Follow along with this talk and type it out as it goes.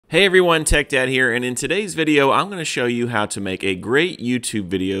Hey everyone, Tech Dad here, and in today's video I'm going to show you how to make a great YouTube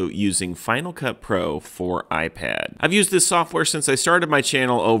video using Final Cut Pro for iPad. I've used this software since I started my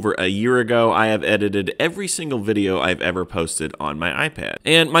channel over a year ago. I have edited every single video I've ever posted on my iPad.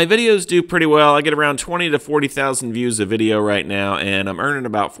 And my videos do pretty well. I get around 20 to 40,000 views a video right now, and I'm earning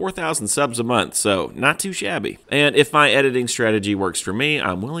about 4,000 subs a month, so not too shabby. And if my editing strategy works for me,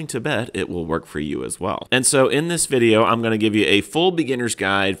 I'm willing to bet it will work for you as well. And so in this video, I'm going to give you a full beginner's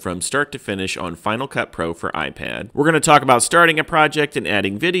guide from start to finish on Final Cut Pro for iPad. We're going to talk about starting a project and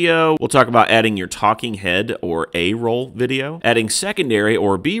adding video. We'll talk about adding your talking head or A-roll video, adding secondary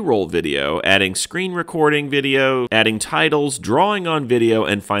or B-roll video, adding screen recording video, adding titles, drawing on video,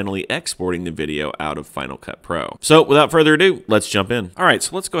 and finally exporting the video out of Final Cut Pro. So without further ado, let's jump in. All right,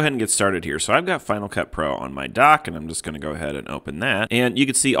 so let's go ahead and get started here. So I've got Final Cut Pro on my dock, and I'm just going to go ahead and open that. And you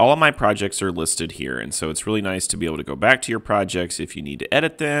can see all of my projects are listed here. And so it's really nice to be able to go back to your projects if you need to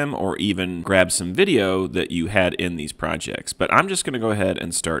edit them or even grab some video that you had in these projects. But I'm just going to go ahead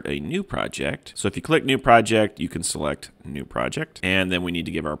and start a new project. So if you click New Project, you can select New Project. And then we need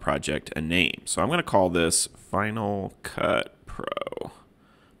to give our project a name. So I'm going to call this Final Cut Pro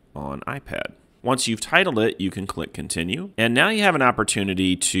on iPad. Once you've titled it, you can click Continue. And now you have an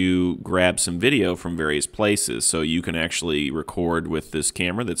opportunity to grab some video from various places. So you can actually record with this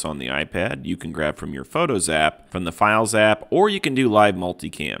camera that's on the iPad. You can grab from your Photos app, from the Files app, or you can do live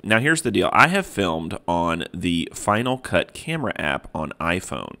multicam. Now here's the deal. I have filmed on the Final Cut Camera app on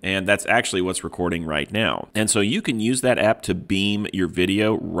iPhone. And that's actually what's recording right now. And so you can use that app to beam your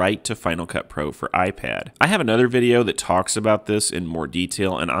video right to Final Cut Pro for iPad. I have another video that talks about this in more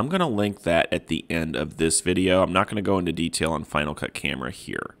detail, and I'm going to link that at the end of this video. I'm not going to go into detail on Final Cut Camera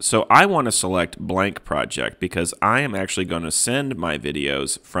here. So I want to select blank project because I am actually going to send my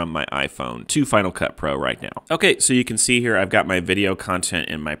videos from my iPhone to Final Cut Pro right now. Okay, so you can see here I've got my video content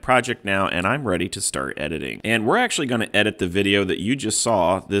in my project now, and I'm ready to start editing. And we're actually going to edit the video that you just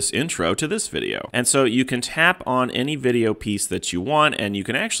saw, this intro to this video. And so you can tap on any video piece that you want, and you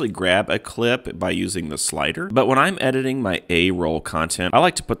can actually grab a clip by using the slider. But when I'm editing my A-roll content, I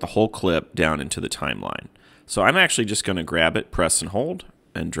like to put the whole clip down into the timeline. So I'm actually just going to grab it, press and hold,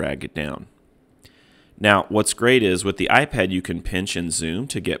 and drag it down. Now, what's great is with the iPad, you can pinch and zoom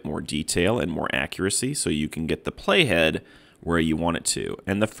to get more detail and more accuracy, so you can get the playhead where you want it to.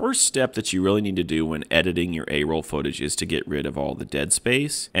 And the first step that you really need to do when editing your A-roll footage is to get rid of all the dead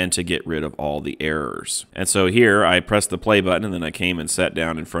space and to get rid of all the errors. And so here I pressed the play button, and then I came and sat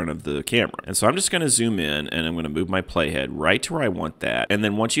down in front of the camera. And so I'm just going to zoom in, and I'm going to move my playhead right to where I want that. And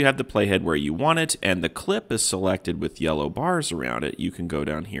then once you have the playhead where you want it and the clip is selected with yellow bars around it, you can go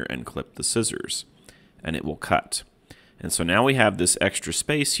down here and clip the scissors and it will cut. And so now we have this extra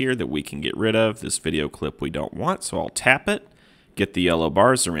space here that we can get rid of, this video clip we don't want. So I'll tap it, get the yellow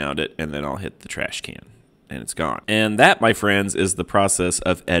bars around it, and then I'll hit the trash can, and it's gone. And that, my friends, is the process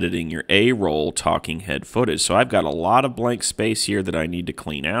of editing your A-roll talking head footage. So I've got a lot of blank space here that I need to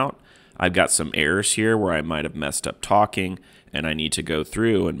clean out. I've got some errors here where I might have messed up talking, and I need to go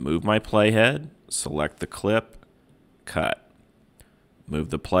through and move my playhead, select the clip, cut. Move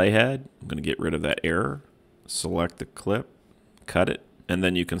the playhead. I'm going to get rid of that error. Select the clip, cut it, and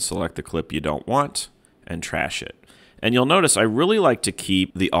then you can select the clip you don't want and trash it. And you'll notice I really like to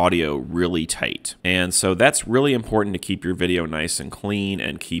keep the audio really tight. And so that's really important to keep your video nice and clean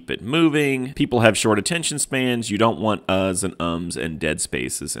and keep it moving. People have short attention spans. You don't want uhs and ums and dead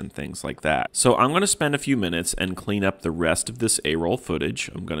spaces and things like that. So I'm going to spend a few minutes and clean up the rest of this A-roll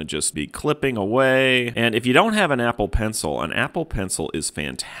footage. I'm going to just be clipping away. And if you don't have an Apple Pencil is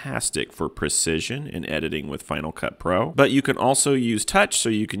fantastic for precision in editing with Final Cut Pro. But you can also use touch, so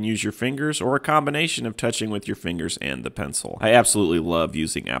you can use your fingers or a combination of touching with your fingers and the pencil. I absolutely love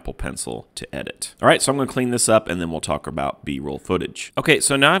using Apple Pencil to edit. All right, so I'm going to clean this up, and then we'll talk about B-roll footage. Okay,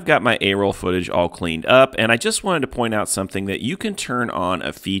 so now I've got my A-roll footage all cleaned up, and I just wanted to point out something that you can turn on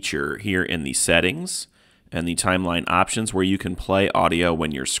a feature here in the settings and the timeline options where you can play audio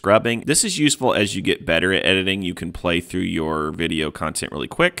when you're scrubbing. This is useful as you get better at editing. You can play through your video content really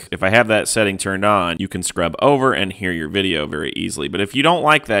quick. If I have that setting turned on, you can scrub over and hear your video very easily. But if you don't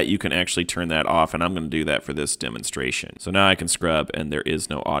like that, you can actually turn that off, and I'm going to do that for this demonstration. So now I can scrub and there is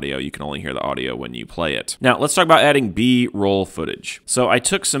no audio. You can only hear the audio when you play it. Now let's talk about adding B-roll footage. So I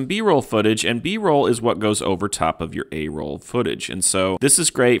took some B-roll footage, and B-roll is what goes over top of your A-roll footage. And so this is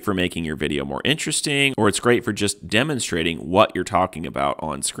great for making your video more interesting, or it's great for just demonstrating what you're talking about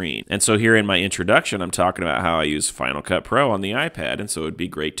on screen. And so here in my introduction, I'm talking about how I use Final Cut Pro on the iPad, and so it'd be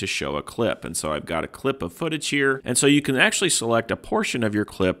great to show a clip. And so I've got a clip of footage here, and so you can actually select a portion of your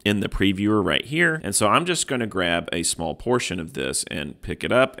clip in the previewer right here. And so I'm just going to grab a small portion of this and pick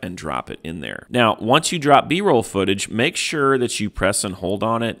it up and drop it in there. Now, once you drop B-roll footage, make sure that you press and hold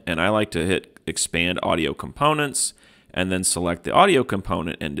on it, and I like to hit Expand Audio Components, and then select the audio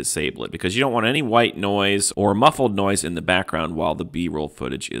component and disable it, because you don't want any white noise or muffled noise in the background while the B-roll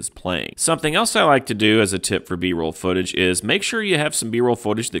footage is playing. Something else I like to do as a tip for B-roll footage is make sure you have some B-roll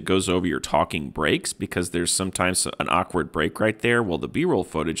footage that goes over your talking breaks, because there's sometimes an awkward break right there. Well, the B-roll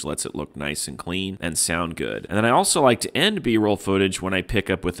footage lets it look nice and clean and sound good. And then I also like to end B-roll footage when I pick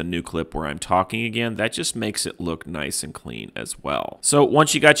up with a new clip where I'm talking again. That just makes it look nice and clean as well. So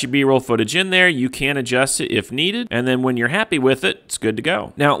once you got your B-roll footage in there, you can adjust it if needed, and then when you're happy with it, it's good to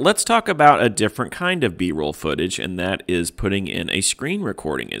go. Now, let's talk about a different kind of B-roll footage, and that is putting in a screen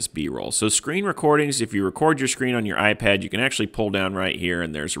recording as B-roll. So screen recordings, if you record your screen on your iPad, you can actually pull down right here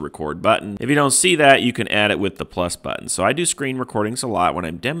and there's a record button. If you don't see that, you can add it with the plus button. So I do screen recordings a lot when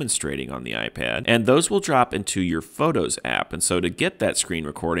I'm demonstrating on the iPad, and those will drop into your Photos app. And so to get that screen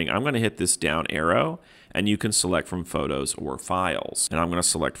recording, I'm going to hit this down arrow, and you can select from Photos or Files. And I'm going to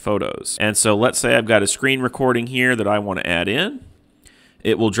select Photos. And so let's say I've got a screen recording here that I want to add in.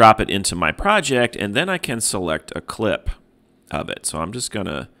 It will drop it into my project, and then I can select a clip of it. So I'm just going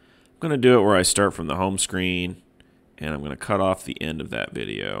to do it where I start from the home screen, and I'm going to cut off the end of that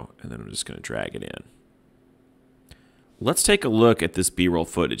video, and then I'm just going to drag it in. Let's take a look at this B-roll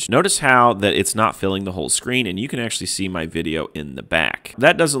footage. Notice how that it's not filling the whole screen, and you can actually see my video in the back.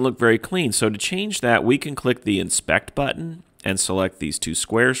 That doesn't look very clean, so to change that, we can click the Inspect button and select these two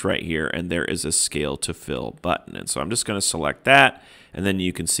squares right here, and there is a Scale to Fill button. And so I'm just going to select that, and then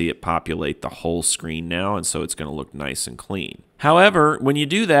you can see it populate the whole screen now, and so it's going to look nice and clean. However, when you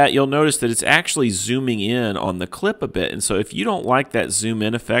do that, you'll notice that it's actually zooming in on the clip a bit. And so if you don't like that zoom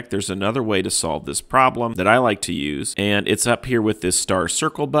in effect, there's another way to solve this problem that I like to use. And it's up here with this star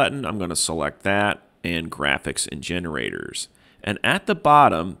circle button. I'm going to select that, and Graphics and Generators. And at the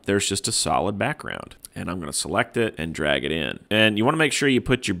bottom, there's just a solid background. And I'm going to select it and drag it in. And you want to make sure you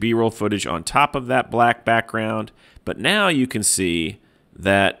put your B-roll footage on top of that black background. But now you can see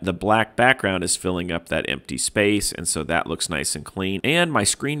that the black background is filling up that empty space, and so that looks nice and clean. And my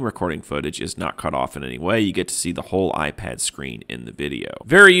screen recording footage is not cut off in any way. You get to see the whole iPad screen in the video.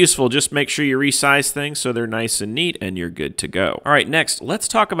 Very useful. Just make sure you resize things so they're nice and neat, and you're good to go. All right, next, let's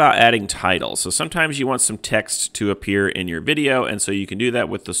talk about adding titles. So sometimes you want some text to appear in your video, and so you can do that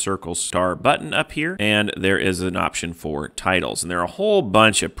with the circle star button up here, and there is an option for titles. And there are a whole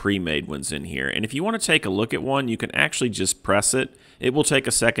bunch of pre-made ones in here. And if you want to take a look at one, you can actually just press it. It will take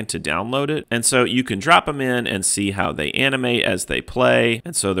a second to download it, and so you can drop them in and see how they animate as they play,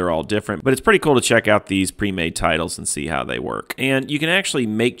 and so they're all different. But it's pretty cool to check out these pre-made titles and see how they work. And you can actually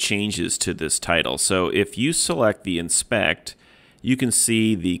make changes to this title. So if you select the Inspect, you can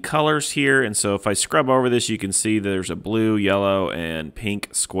see the colors here, and so if I scrub over this, you can see there's a blue, yellow, and pink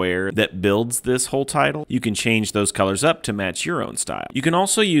square that builds this whole title. You can change those colors up to match your own style. You can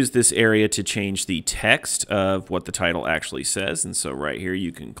also use this area to change the text of what the title actually says, and so right here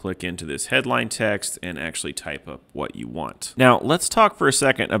you can click into this headline text and actually type up what you want. Now let's talk for a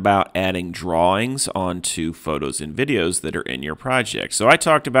second about adding drawings onto photos and videos that are in your project. So I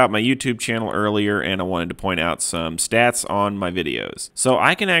talked about my YouTube channel earlier, and I wanted to point out some stats on my videos. So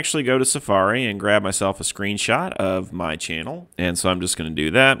I can actually go to Safari and grab myself a screenshot of my channel. And so I'm just going to do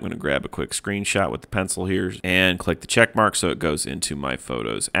that. I'm going to grab a quick screenshot with the pencil here and click the check mark so it goes into my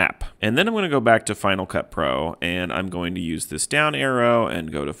Photos app. And then I'm going to go back to Final Cut Pro, and I'm going to use this down arrow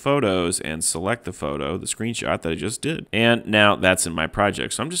and go to Photos and select the photo, the screenshot that I just did. And now that's in my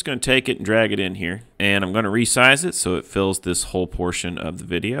project. So I'm just going to take it and drag it in here, and I'm going to resize it so it fills this whole portion of the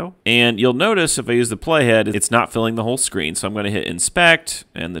video. And you'll notice if I use the playhead, it's not filling the whole screen. So I'm going to hit Inspect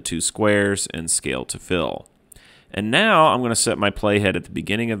and the two squares and Scale to Fill. And now I'm going to set my playhead at the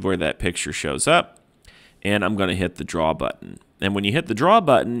beginning of where that picture shows up, and I'm going to hit the Draw button. And when you hit the Draw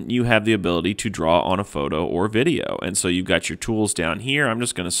button, you have the ability to draw on a photo or video. And so you've got your tools down here. I'm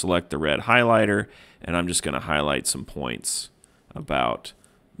just going to select the red highlighter, and I'm just going to highlight some points about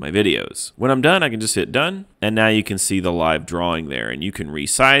my videos. When I'm done, I can just hit done, and now you can see the live drawing there, and you can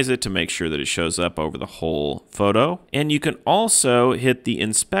resize it to make sure that it shows up over the whole photo. And you can also hit the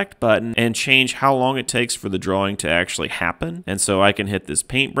Inspect button and change how long it takes for the drawing to actually happen. And so I can hit this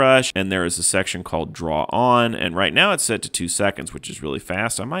paintbrush, and there is a section called Draw On, and right now it's set to 2 seconds, which is really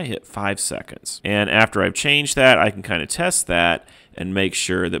fast. I might hit 5 seconds. And after I've changed that, I can kind of test that, and make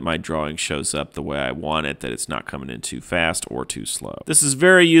sure that my drawing shows up the way I want it, that it's not coming in too fast or too slow. This is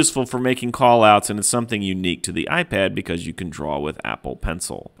very useful for making callouts, and it's something unique to the iPad because you can draw with Apple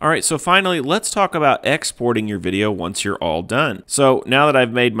Pencil. All right, so finally, let's talk about exporting your video once you're all done. So now that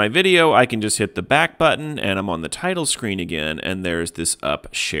I've made my video, I can just hit the back button, and I'm on the title screen again, and there's this up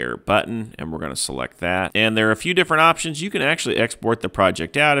share button, and we're going to select that. And there are a few different options. You can actually export the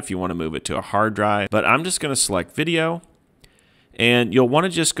project out if you want to move it to a hard drive, but I'm just going to select video. And you'll want to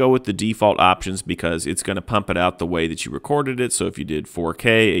just go with the default options because it's going to pump it out the way that you recorded it. So if you did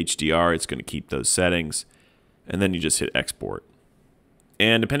 4K, HDR, it's going to keep those settings. And then you just hit export.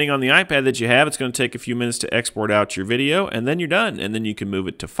 And depending on the iPad that you have, it's going to take a few minutes to export out your video, and then you're done. And then you can move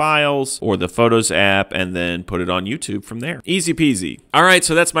it to Files or the Photos app and then put it on YouTube from there. Easy peasy. All right,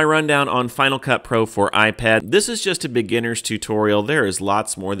 so that's my rundown on Final Cut Pro for iPad. This is just a beginner's tutorial. There is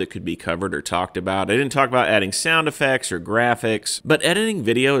lots more that could be covered or talked about. I didn't talk about adding sound effects or graphics, but editing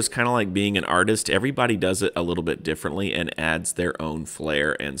video is kind of like being an artist. Everybody does it a little bit differently and adds their own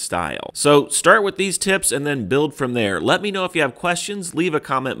flair and style. So start with these tips and then build from there. Let me know if you have questions. Leave a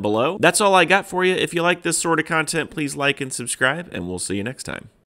comment below. That's all I got for you. If you like this sort of content, please like and subscribe, and we'll see you next time.